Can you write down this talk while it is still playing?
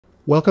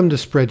Welcome to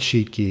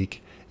Spreadsheet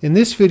Geek. In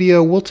this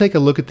video, we'll take a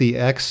look at the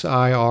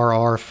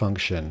XIRR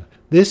function.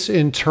 This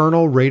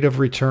internal rate of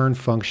return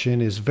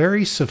function is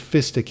very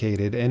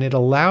sophisticated and it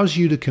allows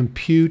you to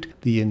compute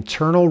the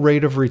internal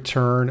rate of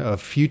return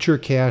of future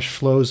cash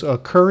flows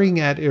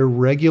occurring at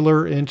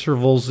irregular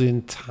intervals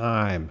in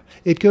time.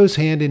 It goes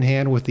hand in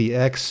hand with the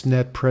X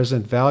net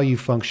present value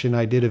function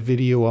I did a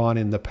video on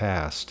in the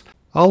past.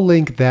 I'll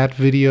link that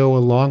video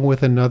along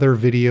with another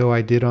video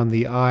I did on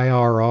the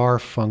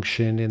IRR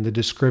function in the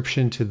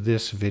description to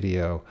this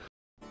video.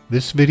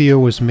 This video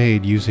was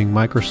made using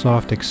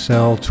Microsoft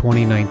Excel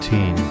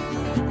 2019.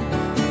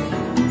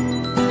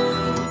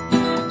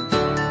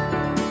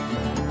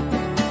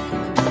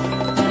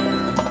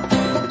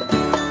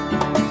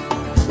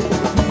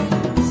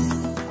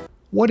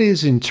 What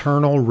is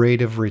internal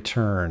rate of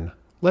return?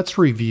 Let's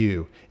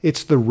review.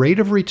 It's the rate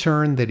of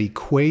return that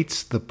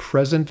equates the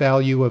present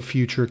value of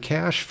future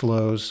cash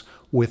flows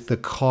with the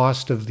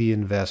cost of the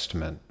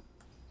investment.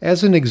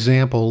 As an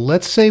example,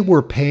 let's say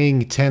we're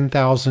paying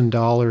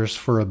 $10,000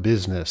 for a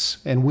business,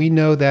 and we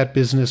know that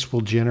business will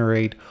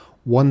generate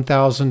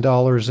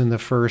 $1,000 in the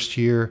first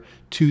year,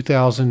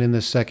 $2,000 in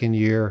the second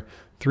year,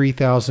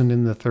 $3,000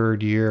 in the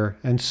third year,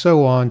 and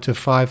so on to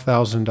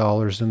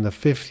 $5,000 in the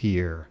fifth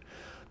year.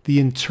 The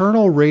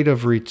internal rate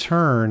of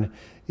return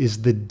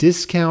is the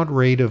discount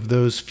rate of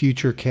those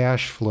future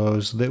cash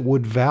flows that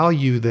would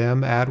value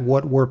them at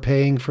what we're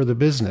paying for the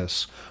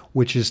business,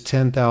 which is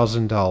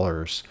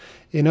 $10,000.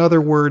 In other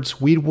words,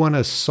 we'd want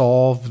to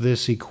solve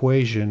this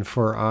equation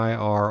for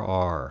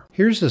IRR.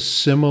 Here's a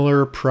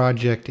similar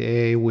Project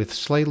A with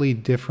slightly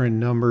different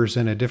numbers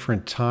and a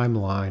different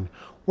timeline.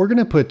 We're going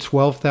to put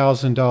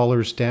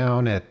 $12,000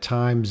 down at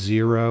time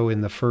 0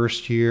 in the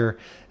first year,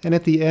 and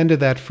at the end of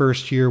that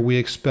first year we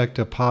expect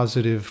a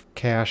positive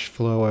cash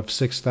flow of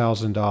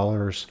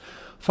 $6,000,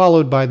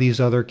 followed by these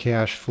other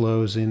cash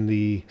flows in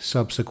the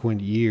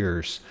subsequent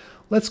years.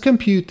 Let's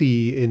compute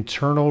the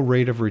internal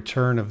rate of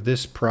return of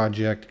this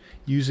project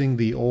using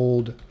the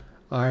old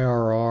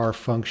IRR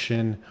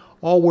function.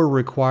 All we're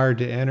required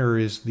to enter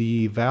is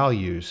the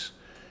values.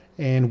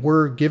 And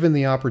we're given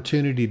the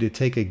opportunity to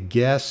take a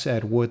guess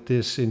at what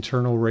this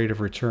internal rate of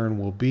return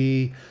will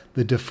be.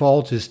 The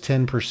default is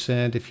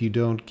 10% if you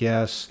don't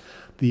guess.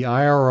 The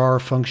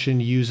IRR function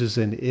uses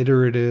an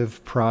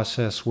iterative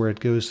process where it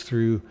goes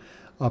through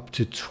up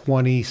to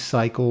 20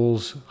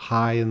 cycles,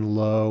 high and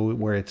low,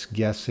 where it's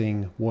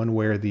guessing one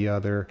way or the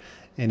other,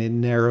 and it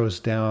narrows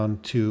down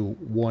to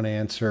one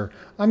answer.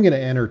 I'm going to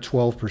enter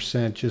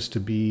 12% just to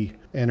be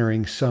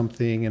entering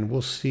something, and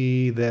we'll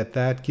see that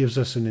that gives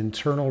us an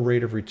internal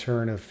rate of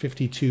return of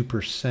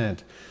 52%.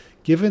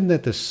 Given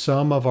that the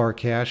sum of our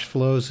cash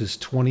flows is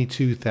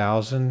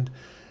 $22,000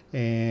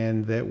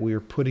 and that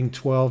we're putting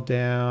 12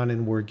 down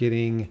and we're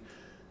getting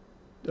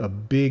a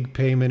big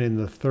payment in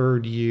the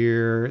third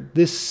year,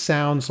 this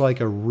sounds like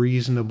a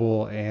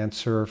reasonable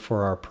answer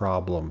for our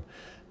problem.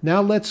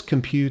 Now let's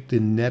compute the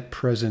net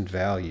present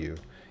value.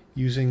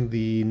 Using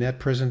the net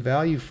present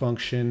value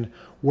function,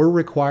 we're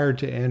required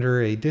to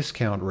enter a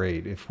discount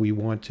rate if we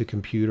want to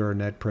compute our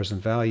net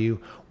present value.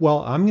 Well,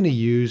 I'm going to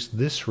use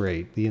this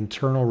rate, the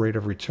internal rate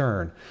of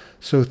return.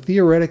 So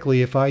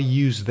theoretically, if I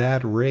use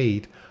that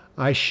rate,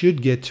 I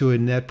should get to a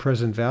net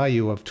present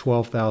value of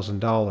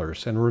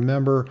 $12,000. And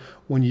remember,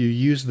 when you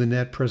use the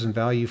net present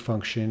value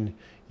function,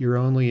 you're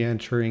only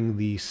entering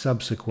the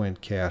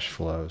subsequent cash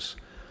flows.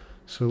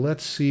 So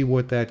let's see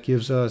what that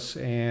gives us,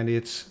 and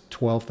it's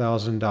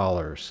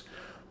 $12,000.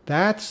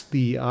 That's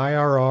the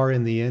IRR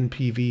and the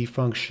NPV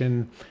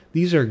function.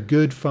 These are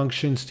good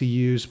functions to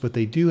use, but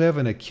they do have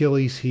an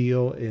Achilles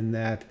heel in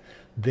that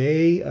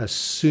they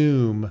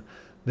assume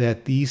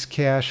that these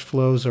cash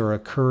flows are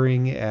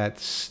occurring at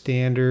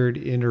standard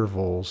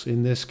intervals,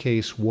 in this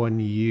case 1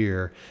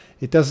 year.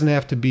 It doesn't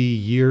have to be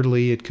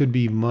yearly, it could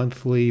be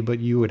monthly, but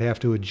you would have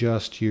to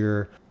adjust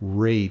your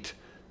rate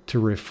to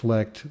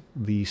reflect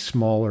the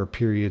smaller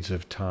periods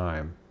of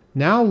time.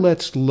 Now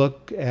let's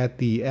look at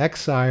the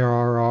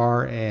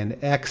XIRR and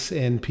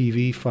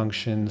XNPV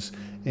functions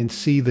and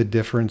see the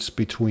difference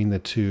between the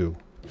two.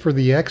 For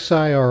the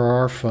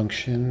XIRR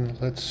function,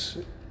 let's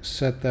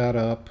set that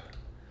up.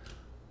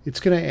 It's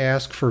going to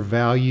ask for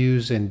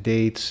values and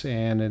dates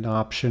and an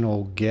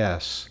optional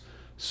guess.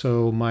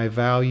 So my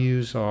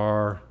values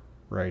are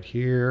right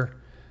here.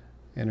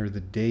 Enter the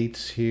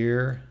dates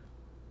here.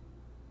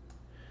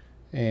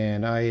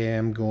 And I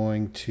am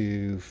going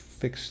to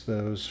fix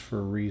those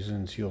for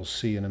reasons you'll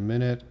see in a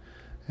minute.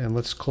 And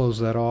let's close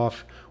that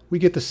off. We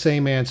get the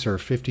same answer,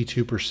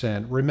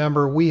 52%.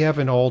 Remember, we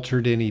haven't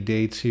altered any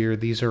dates here.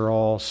 These are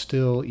all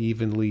still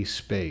evenly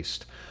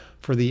spaced.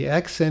 For the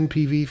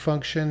XNPV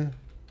function,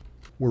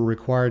 we're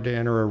required to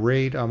enter a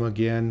rate. I'm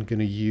again going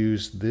to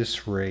use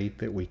this rate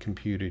that we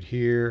computed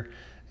here.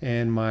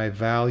 And my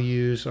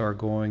values are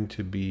going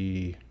to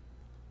be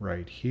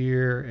right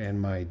here,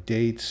 and my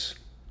dates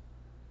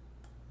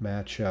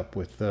match up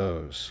with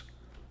those.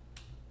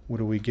 What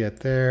do we get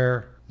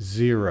there?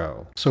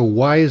 0. So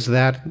why is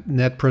that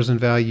net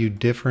present value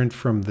different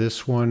from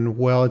this one?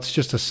 Well, it's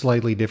just a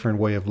slightly different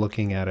way of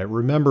looking at it.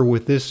 Remember,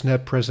 with this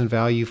net present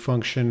value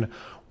function,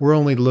 we're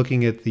only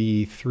looking at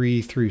the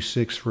 3 through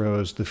 6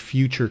 rows, the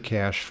future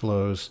cash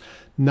flows,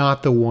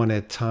 not the one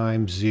at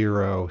time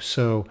 0.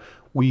 So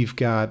we've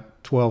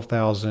got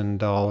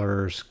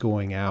 $12,000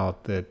 going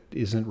out that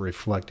isn't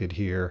reflected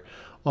here.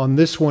 On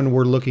this one,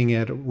 we're looking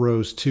at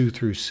rows 2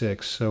 through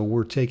 6, so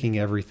we're taking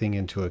everything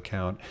into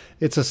account.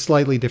 It's a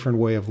slightly different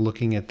way of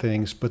looking at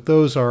things, but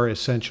those are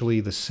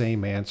essentially the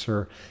same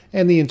answer,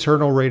 and the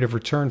internal rate of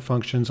return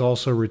functions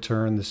also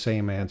return the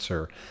same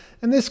answer.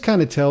 And this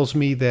kind of tells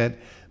me that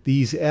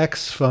these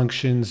X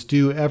functions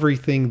do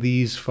everything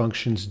these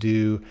functions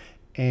do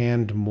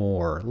and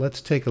more. Let's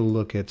take a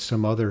look at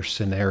some other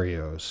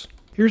scenarios.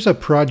 Here's a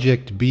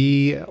project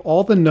B.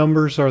 All the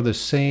numbers are the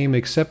same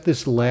except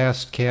this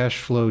last cash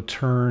flow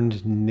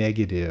turned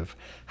negative.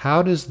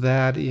 How does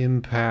that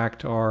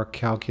impact our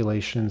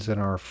calculations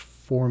and our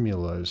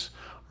formulas?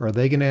 Are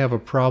they going to have a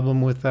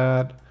problem with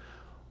that?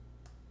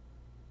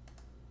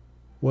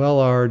 Well,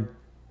 our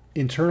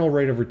internal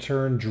rate of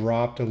return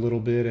dropped a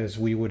little bit, as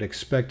we would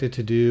expect it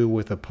to do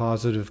with a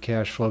positive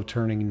cash flow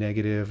turning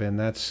negative, and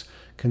that's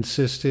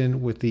consistent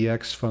with the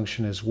X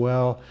function as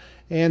well.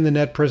 And the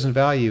net present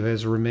value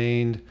has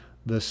remained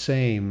the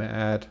same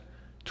at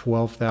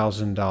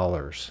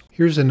 $12,000.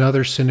 Here's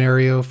another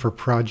scenario for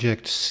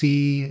project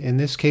C. In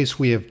this case,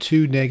 we have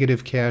 2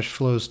 negative cash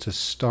flows to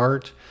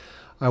start.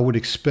 I would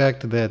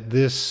expect that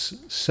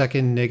this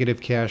second negative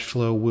cash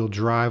flow will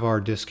drive our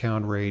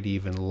discount rate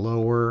even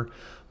lower,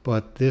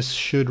 but this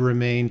should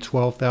remain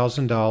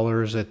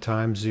 $12,000 at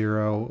time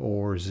 0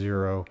 or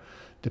 0,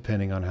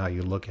 depending on how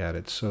you look at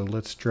it. So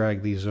let's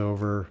drag these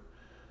over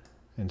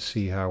and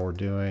see how we're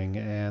doing,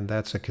 and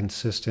that's a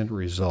consistent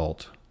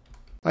result.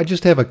 I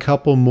just have a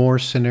couple more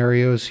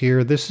scenarios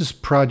here. This is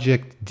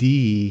project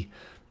D.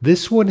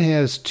 This one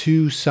has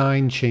 2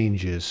 sign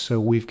changes, so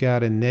we've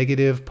got a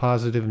negative,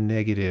 positive,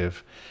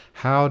 negative.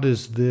 How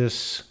does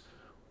this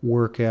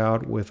work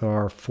out with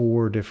our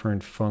 4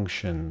 different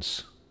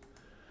functions?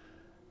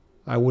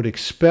 I would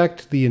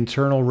expect the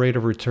internal rate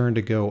of return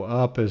to go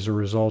up as a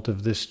result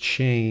of this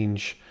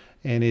change,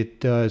 and it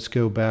does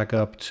go back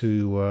up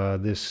to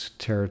this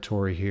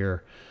territory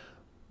here.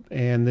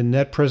 And the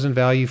net present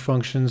value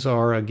functions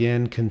are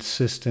again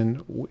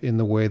consistent in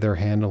the way they're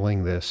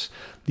handling this.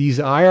 These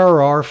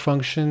IRR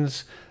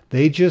functions,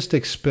 they just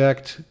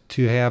expect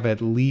to have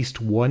at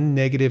least 1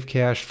 negative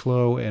cash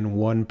flow and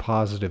 1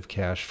 positive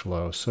cash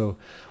flow. So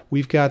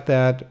we've got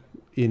that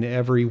in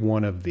every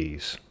one of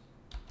these.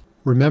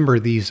 Remember,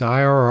 these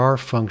IRR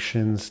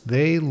functions,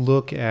 they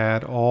look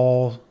at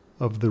all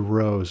of the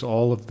rows,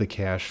 all of the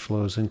cash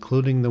flows,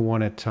 including the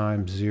one at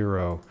time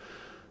 0.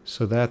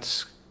 So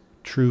that's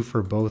true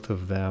for both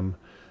of them.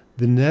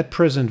 The net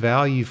present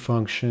value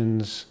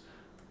functions,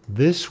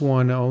 this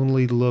one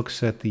only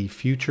looks at the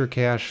future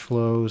cash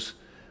flows,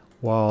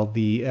 while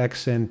the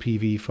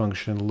XNPV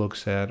function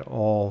looks at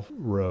all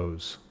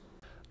rows.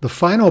 The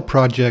final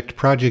project,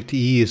 project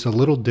E, is a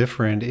little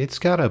different. It's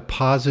got a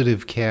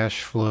positive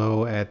cash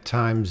flow at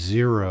time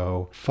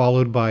 0,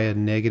 followed by a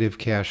negative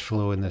cash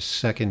flow in the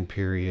second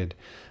period.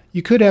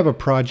 You could have a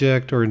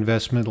project or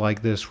investment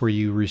like this where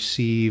you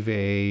receive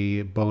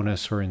a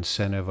bonus or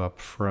incentive up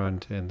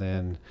front and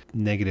then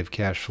negative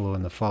cash flow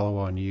in the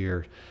follow-on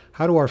year.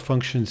 How do our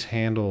functions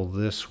handle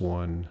this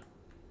one?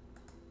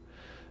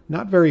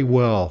 Not very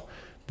well.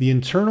 The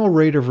internal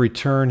rate of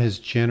return has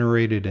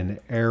generated an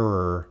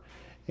error,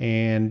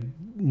 and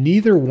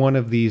neither one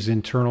of these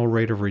internal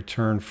rate of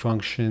return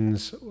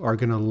functions are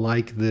going to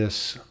like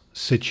this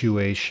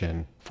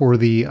situation. For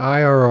the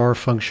IRR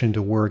function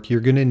to work, you're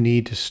going to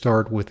need to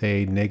start with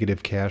a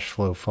negative cash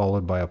flow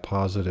followed by a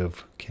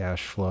positive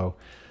cash flow.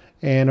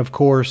 And of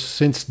course,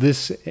 since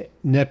this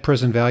net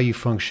present value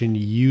function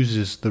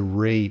uses the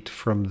rate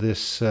from this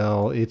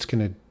cell, it's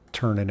going to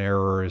turn an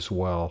error as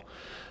well.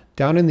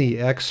 Down in the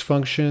X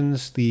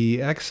functions, the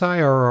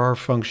XIRR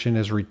function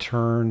has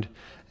returned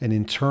an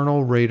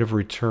internal rate of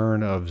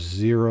return of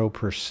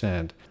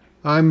 0%.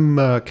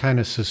 I'm kind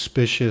of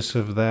suspicious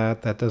of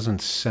that. That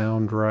doesn't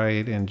sound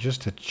right. And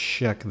just to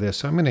check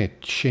this, I'm going to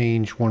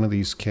change one of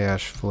these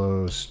cash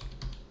flows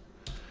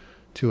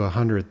to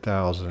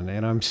 100,000,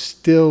 and I'm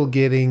still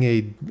getting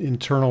a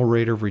internal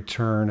rate of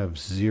return of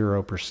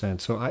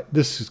 0%. So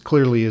this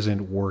clearly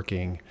isn't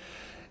working.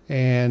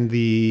 And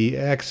the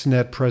X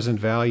net present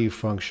value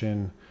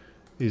function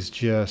is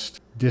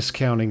just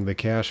discounting the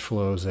cash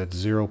flows at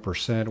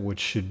 0%, which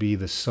should be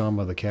the sum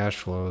of the cash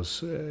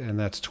flows, and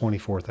that's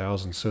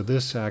 24,000. So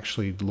this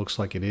actually looks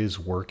like it is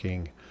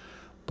working,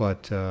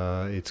 but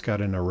it's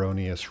got an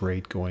erroneous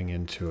rate going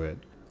into it.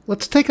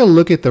 Let's take a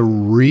look at the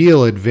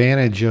real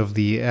advantage of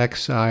the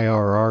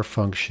XIRR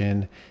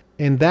function,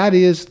 and that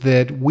is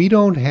that we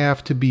don't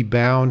have to be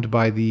bound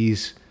by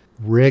these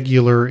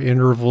regular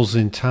intervals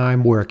in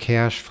time where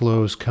cash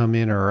flows come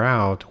in or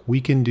out. We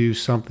can do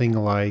something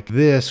like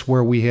this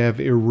where we have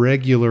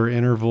irregular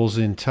intervals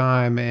in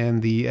time,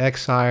 and the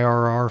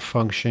XIRR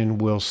function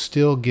will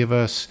still give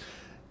us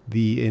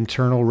the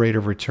internal rate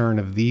of return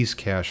of these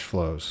cash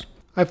flows.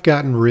 I've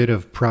gotten rid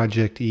of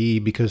Project E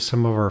because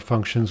some of our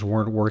functions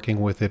weren't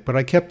working with it, but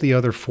I kept the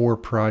other 4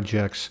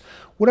 projects.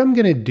 What I'm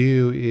going to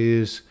do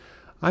is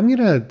I'm going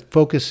to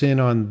focus in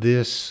on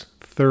this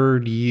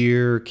third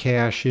year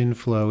cash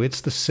inflow.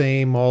 It's the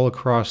same all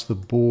across the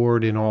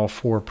board in all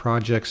 4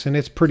 projects, and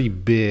it's pretty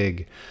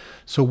big.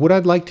 So what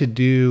I'd like to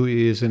do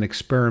is an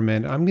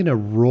experiment. I'm going to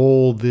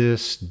roll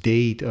this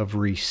date of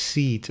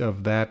receipt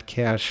of that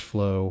cash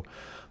flow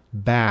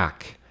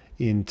back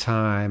in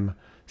time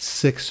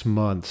 6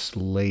 months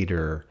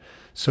later.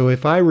 So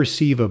if I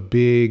receive a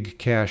big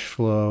cash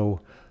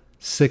flow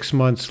 6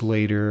 months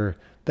later,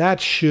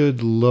 that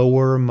should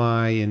lower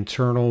my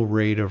internal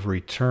rate of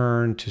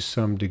return to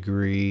some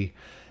degree,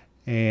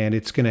 and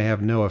it's going to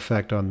have no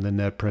effect on the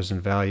net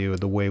present value of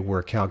the way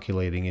we're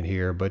calculating it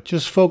here. But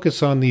just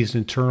focus on these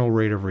internal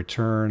rate of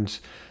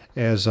returns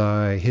as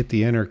I hit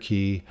the enter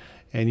key,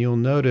 and you'll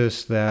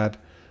notice that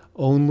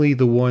only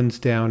the ones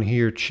down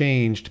here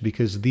changed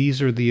because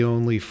these are the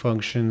only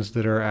functions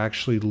that are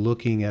actually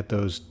looking at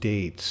those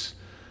dates.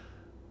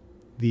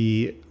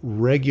 The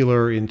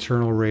regular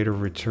internal rate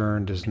of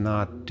return does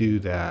not do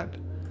that.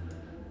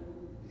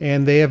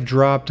 And they have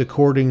dropped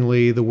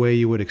accordingly the way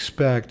you would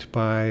expect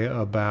by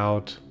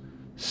about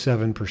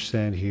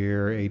 7%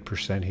 here,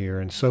 8% here,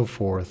 and so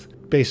forth.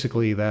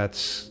 Basically,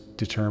 that's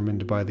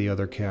determined by the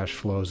other cash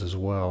flows as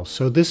well.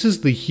 So this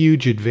is the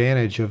huge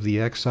advantage of the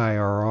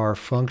XIRR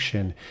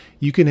function.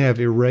 You can have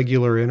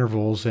irregular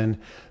intervals, and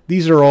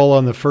these are all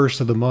on the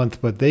first of the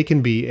month, but they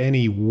can be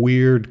any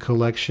weird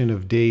collection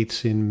of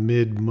dates in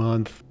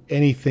mid-month.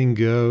 Anything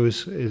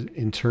goes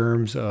in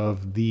terms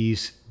of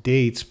these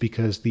dates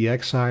because the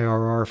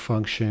XIRR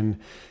function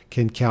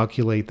can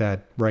calculate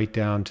that right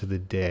down to the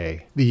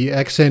day. The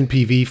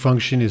XNPV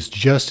function is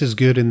just as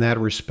good in that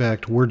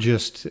respect. We're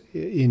just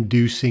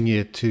inducing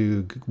it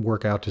to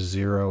work out to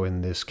 0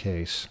 in this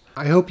case.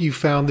 I hope you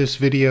found this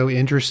video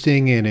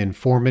interesting and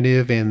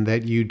informative and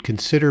that you'd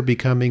consider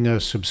becoming a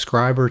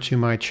subscriber to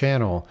my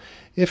channel.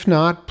 If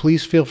not,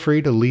 please feel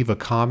free to leave a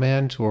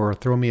comment or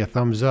throw me a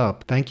thumbs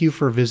up. Thank you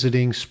for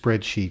visiting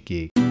Spreadsheet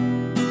Geek.